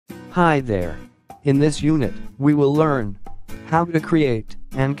Hi there. In this unit, we will learn how to create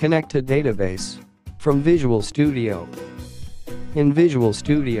and connect a database from Visual Studio. In Visual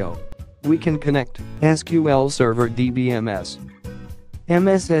Studio, we can connect SQL Server DBMS.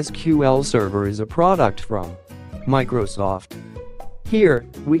 MS SQL Server is a product from Microsoft. Here,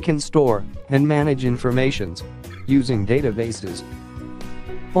 we can store and manage information using databases.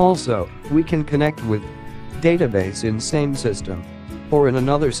 Also, we can connect with database in same system or in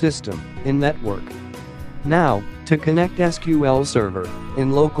another system in network. Now, to connect SQL Server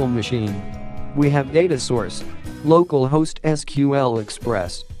in local machine, we have data source, localhost SQL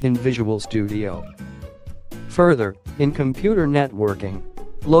Express in Visual Studio. Further, in computer networking,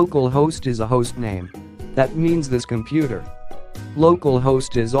 localhost is a host name. That means this computer.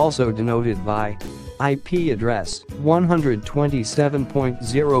 Localhost is also denoted by IP address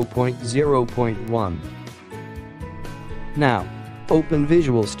 127.0.0.1. Now, open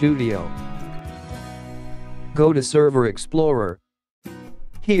Visual Studio. Go to Server Explorer.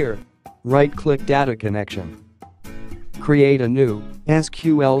 Here, right-click Data Connection. Create a new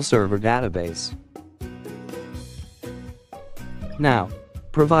SQL Server database. Now,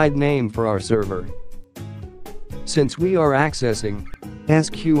 provide name for our server. Since we are accessing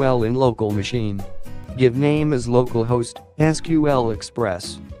SQL in local machine, give name as localhost SQL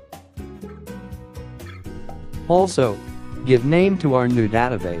Express. Also, give name to our new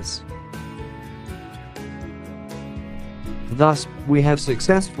database. Thus, we have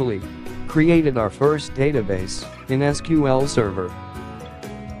successfully created our first database in SQL Server.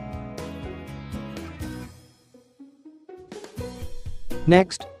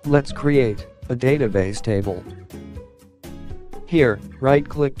 Next, let's create a database table. Here,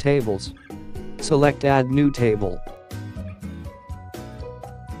 right-click Tables. Select Add New Table.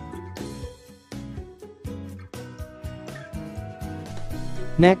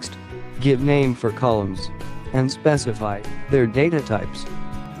 Next, give name for columns and specify their data types.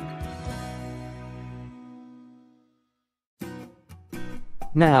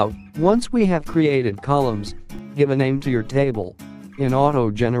 Now, once we have created columns, give a name to your table in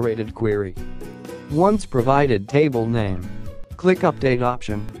auto-generated query. Once provided table name, click Update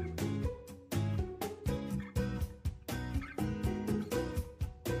option.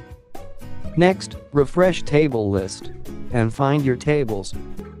 Next, refresh table list and find your tables.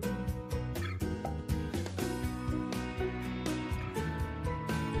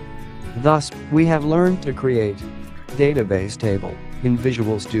 Thus, we have learned to create database table in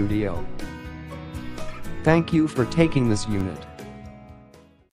Visual Studio. Thank you for taking this unit.